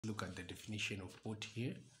Look at the definition of put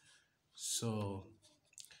here. So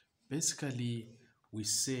basically we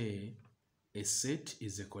say a set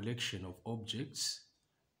is a collection of objects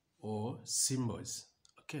or symbols.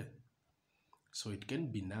 Okay, so it can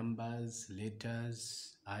be numbers,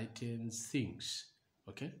 letters, items, things.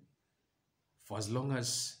 Okay, for as long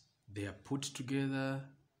as they are put together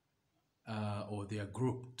or they are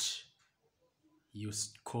grouped, you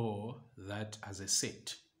call that as a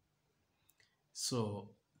set. So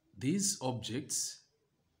these objects,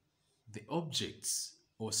 the objects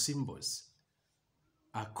or symbols,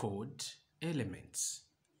 are called elements.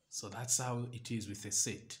 So that's how it is with a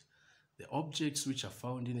set. The objects which are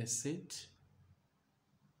found in a set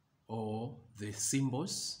or the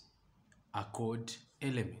symbols are called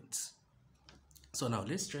elements. So now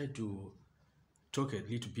let's try to talk a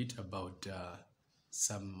little bit about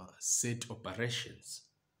some set operations.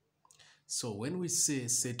 So when we say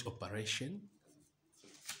set operation,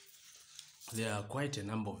 there are quite a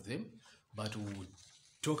number of them, but we will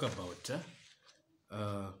talk about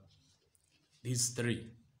these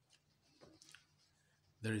three.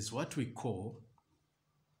 There is what we call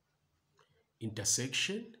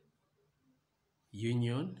intersection,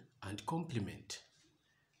 union, and complement.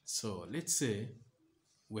 So let's say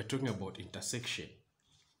we're talking about intersection.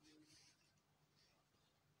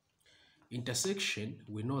 Intersection,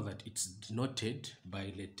 we know that it's denoted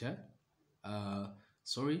by letter,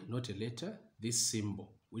 not a letter, this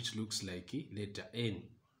symbol, which looks like a letter N.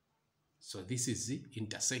 So this is the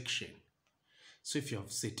intersection. So if you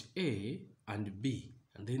have set A and B,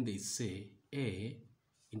 and then they say A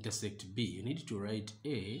intersect B, you need to write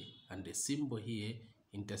A and the symbol here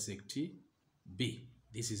intersect B.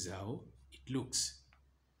 This is how it looks.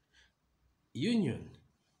 Union,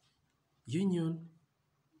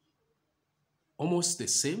 almost the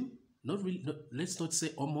same, not really, let's not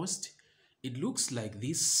say almost. It looks like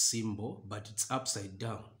this symbol, but it's upside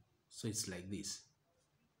down. So it's like this.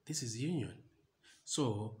 This is union.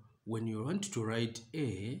 So when you want to write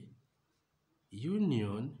A,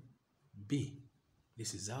 union B,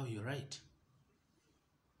 this is how you write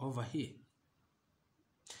over here.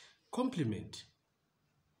 Complement.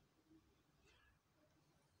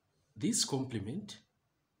 This complement,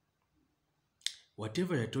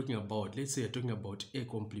 whatever you're talking about, let's say you're talking about A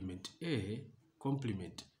complement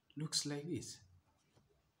looks like this.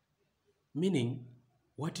 Meaning,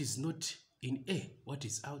 what is not in A, what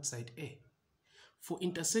is outside A. For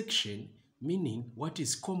intersection, meaning what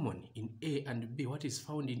is common in A and B, what is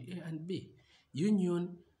found in A and B.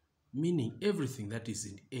 Union, meaning everything that is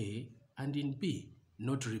in A and in B,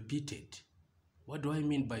 not repeated. What do I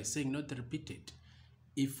mean by saying not repeated?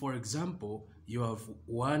 If, for example, you have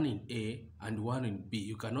one in A and one in B,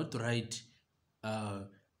 you cannot write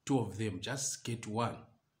two of them, just get one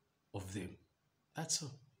of them. That's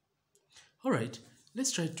all. All right,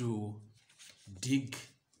 let's try to dig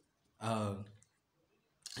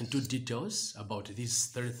into details about these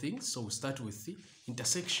three things. So we'll start with the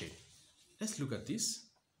intersection. Let's look at this.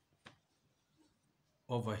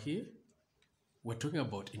 Over here, we're talking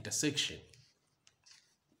about intersection.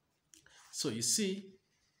 So you see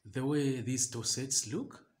the way these two sets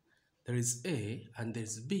look. There is A and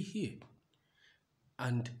there's B here.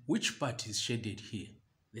 And which part is shaded here?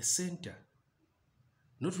 The center.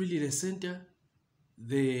 Not really the center.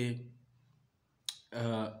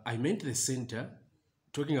 I meant the center,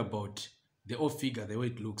 talking about the whole figure, the way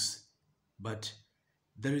it looks. But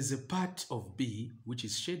there is a part of B which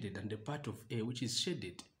is shaded and a part of A which is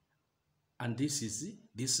shaded. And this is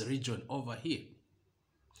this region over here.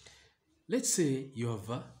 Let's say you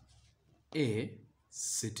have A,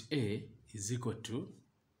 set A is equal to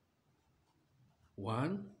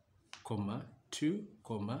 1, 2,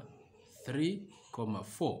 3,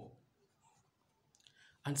 4.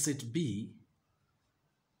 And set B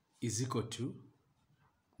is equal to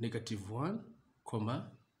 -1,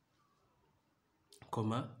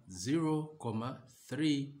 0,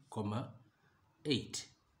 3, 8.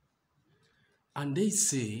 And they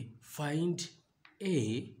say find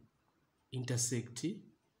A intersect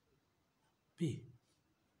B,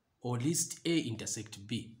 or list A intersect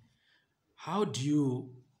B. How do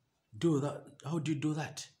you do that? How do you do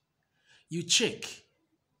that? You check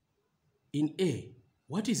in A,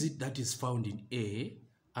 what is it that is found in A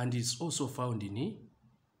and is also found in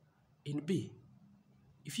B?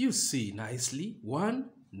 If you see nicely, 1,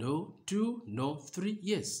 no, 2, no, 3,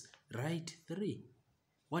 yes, write 3.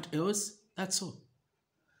 What else? That's all.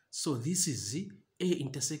 So this is the A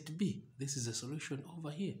intersect B. This is the solution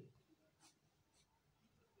over here.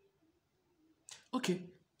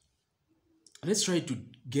 Okay, let's try to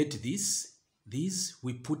get this. These,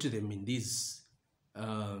 we put them in this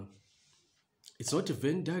it's not a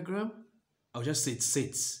Venn diagram. I'll just say it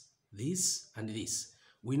sets this and this.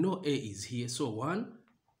 We know A is here, so 1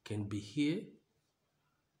 can be here,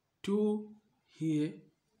 2 here,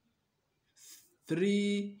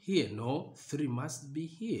 3 here. No, 3 must be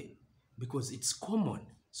here because it's common,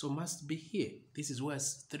 so must be here. This is where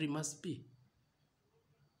 3 must be.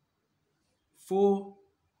 4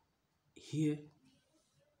 here.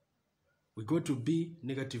 We go to B,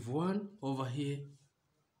 -1 over here,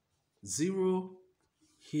 0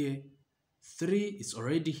 here, 3 is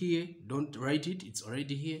already here, don't write it, it's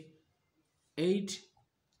already here, 8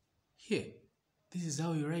 here. This is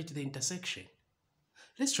how you write the intersection.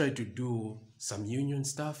 Let's try to do some union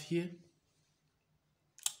stuff here.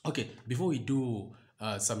 Okay, before we do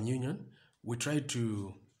some union, we try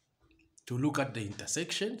to look at the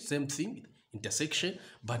intersection, same thing, intersection,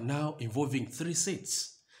 but now involving 3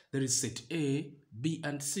 sets. There is set A, B,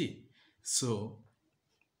 and C. So,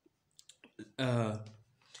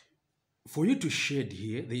 for you to shade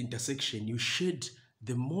here, the intersection, you shade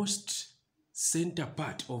the most center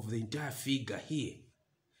part of the entire figure here,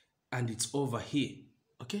 and it's over here,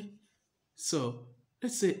 okay? So,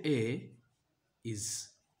 let's say A is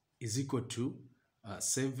equal to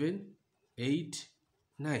 7, 8,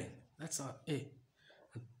 9. That's our A.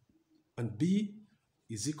 And B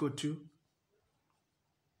is equal to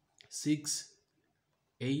 6,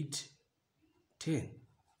 8, 10.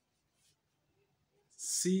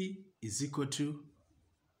 C is equal to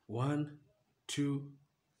 1, 2,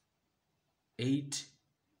 8,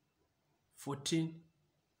 14,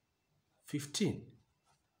 15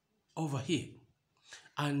 over here.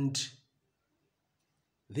 And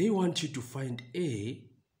they want you to find A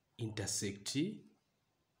intersect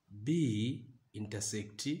B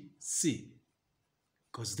intersect C,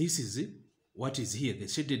 because this is what is here, the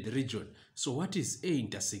shaded region. So what is A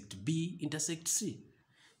intersect B intersect C?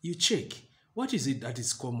 You check. What is it that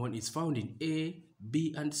is common? It's found in A,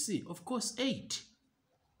 B, and C. Of course, 8.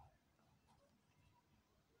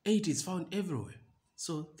 8 is found everywhere.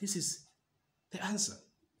 So this is the answer.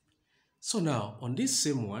 So now, on this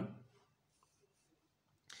same one,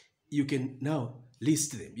 you can now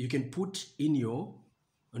list them. You can put in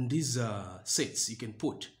on these sets, you can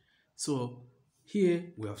put. So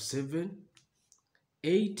here we have 7,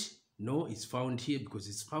 8, no, it's found here because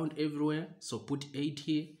it's found everywhere. So put 8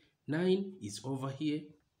 here. 9 is over here.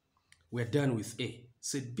 We're done with A.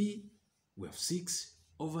 Set B, we have 6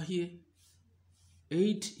 over here.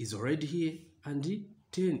 8 is already here, and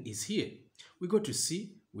 10 is here. We go to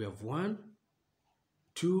C, we have 1,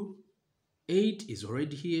 2, 8 is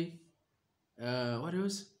already here. What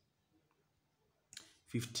else?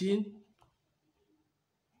 15,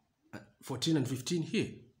 14 and 15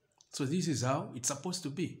 here. So this is how it's supposed to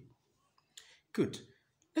be. Good.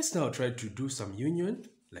 Let's now try to do some union,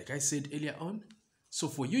 like I said earlier on. So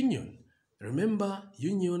for union, remember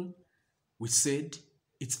union, we said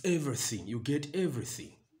it's everything. You get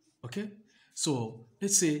everything. Okay? So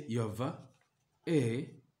let's say you have A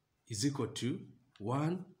is equal to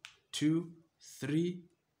 1, 2, 3,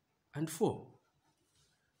 and 4.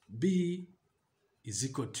 B is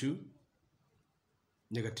equal to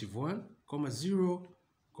 -1, 0,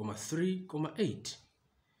 3, 8.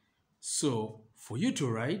 So for you to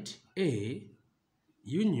write A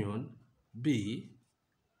union B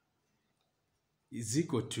is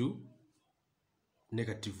equal to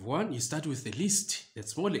 -1, you start with the least, the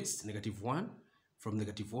smallest, -1. From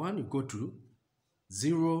 -1, you go to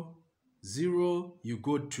 0, 0, you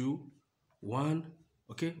go to 1,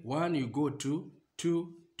 okay? 1, you go to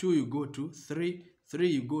 2, 2, you go to 3, 3,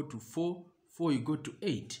 you go to 4, 4, you go to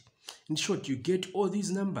 8. In short, you get all these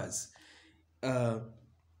numbers.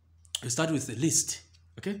 You start with the list,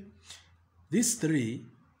 okay? This 3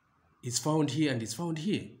 is found here and it's found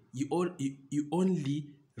here. You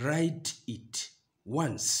only write it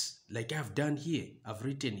once, like I've done here. I've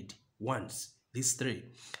written it once, this 3.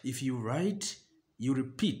 If you write, you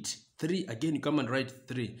repeat 3 again, you come and write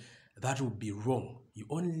 3. That would be wrong. You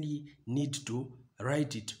only need to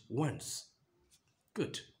write it once.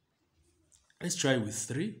 Good. Let's try with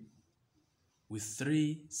 3. With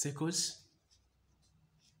 3 circles.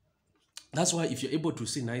 That's why if you're able to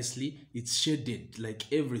see nicely, it's shaded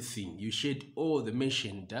like everything. You shade all the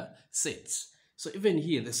mentioned sets. So even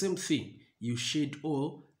here, the same thing. You shade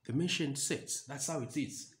all the mentioned sets. That's how it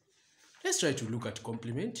is. Let's try to look at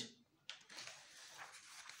complement.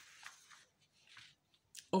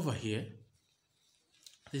 Over here,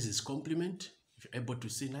 this is complement. If you're able to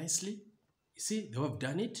see nicely, you see, they have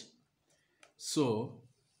done it. So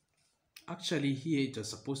actually here it was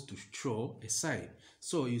supposed to show a sign.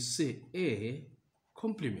 So you say A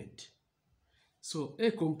complement. So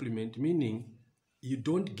A complement meaning you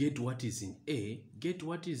don't get what is in A, get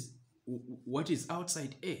what is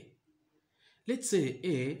outside A. Let's say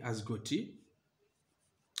A has got T.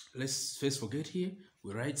 Let's first forget here.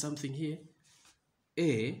 We write something here.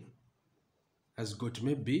 A has got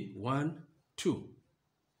maybe 1, 2.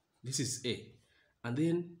 This is A. And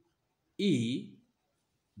then E,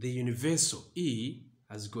 the universal E,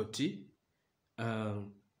 has got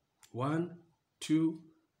 1, 2,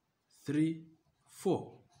 3,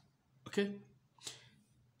 4. Okay?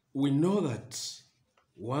 We know that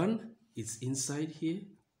 1 is inside here.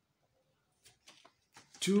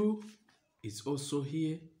 2 is also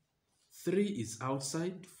here. 3 is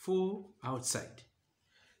outside. 4 outside.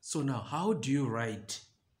 So now, how do you write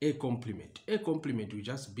A complement? A complement will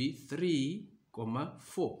just be 3,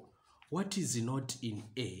 4. What is not in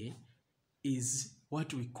A is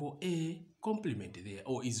what we call A complement there,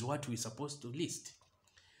 or is what we're supposed to list.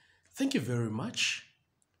 Thank you very much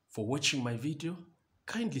for watching my video.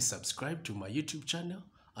 Kindly subscribe to my YouTube channel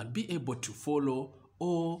and be able to follow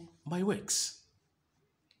all my works.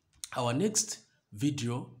 Our next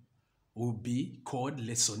video will be called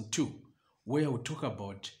Lesson 2, where we'll talk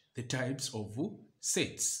about the types of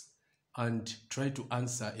sets and try to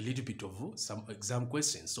answer a little bit of some exam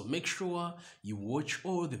questions. So make sure you watch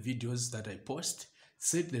all the videos that I post,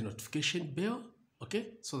 set the notification bell, okay,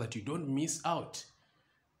 so that you don't miss out.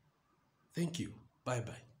 Thank you.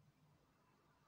 Bye-bye.